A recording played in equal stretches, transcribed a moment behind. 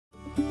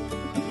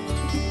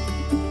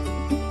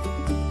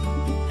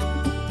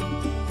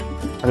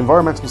An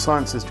environmental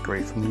sciences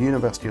degree from the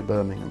University of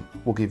Birmingham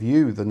will give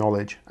you the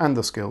knowledge and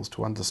the skills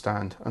to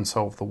understand and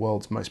solve the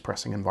world's most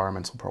pressing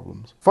environmental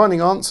problems.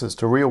 Finding answers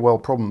to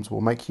real-world problems will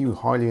make you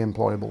highly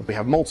employable. We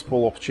have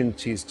multiple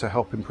opportunities to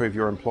help improve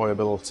your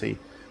employability.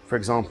 For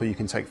example, you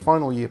can take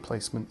final year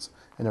placements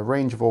in a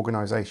range of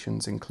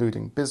organisations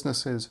including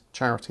businesses,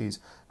 charities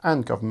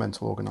and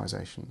governmental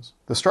organisations.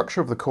 The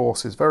structure of the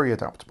course is very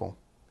adaptable.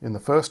 In the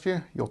first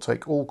year, you'll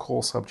take all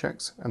core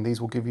subjects, and these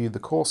will give you the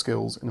core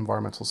skills in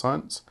environmental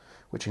science,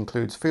 which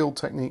includes field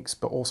techniques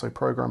but also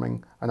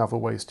programming and other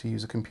ways to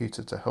use a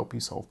computer to help you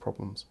solve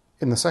problems.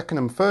 In the second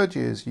and third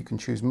years, you can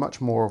choose much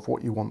more of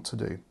what you want to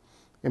do.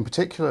 In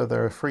particular,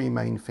 there are three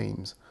main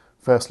themes.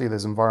 Firstly,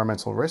 there's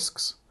environmental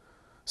risks.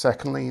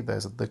 Secondly,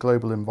 there's the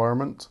global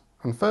environment.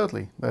 And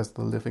thirdly, there's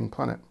the living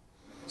planet.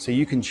 So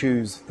you can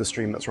choose the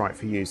stream that's right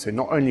for you. So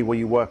not only will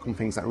you work on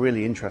things that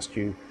really interest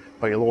you,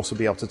 but you'll also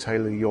be able to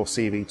tailor your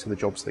CV to the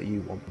jobs that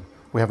you want.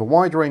 We have a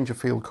wide range of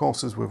field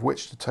courses with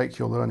which to take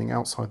your learning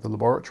outside the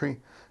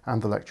laboratory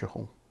and the lecture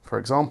hall. For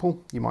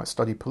example, you might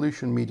study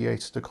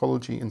pollution-mediated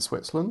ecology in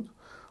Switzerland,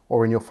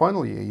 or in your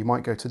final year you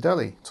might go to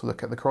Delhi to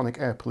look at the chronic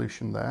air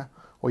pollution there,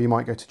 or you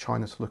might go to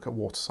China to look at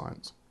water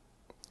science.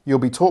 You'll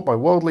be taught by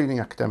world-leading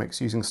academics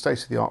using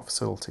state-of-the-art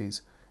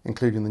facilities,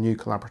 including the new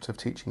collaborative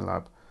teaching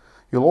lab.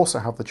 You'll also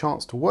have the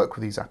chance to work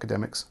with these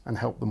academics and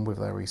help them with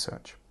their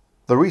research.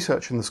 The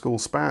research in the school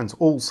spans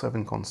all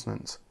 7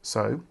 continents,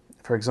 so,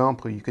 for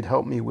example, you could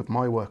help me with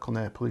my work on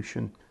air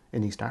pollution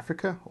in East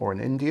Africa or in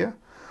India,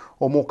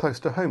 or more close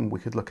to home we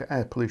could look at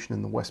air pollution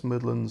in the West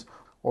Midlands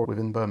or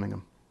within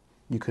Birmingham.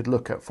 You could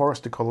look at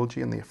forest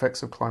ecology and the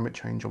effects of climate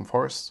change on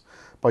forests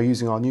by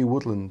using our new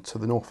woodland to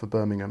the north of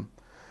Birmingham.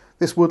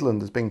 This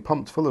woodland is being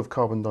pumped full of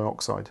carbon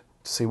dioxide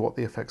to see what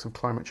the effects of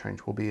climate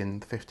change will be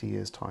in 50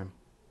 years' time.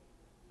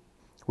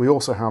 We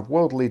also have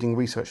world-leading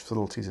research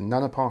facilities in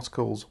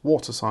nanoparticles,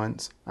 water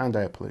science and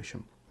air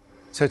pollution.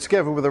 So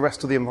together with the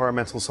rest of the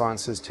environmental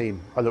sciences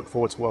team, I look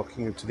forward to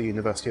welcoming you to the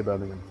University of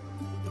Birmingham.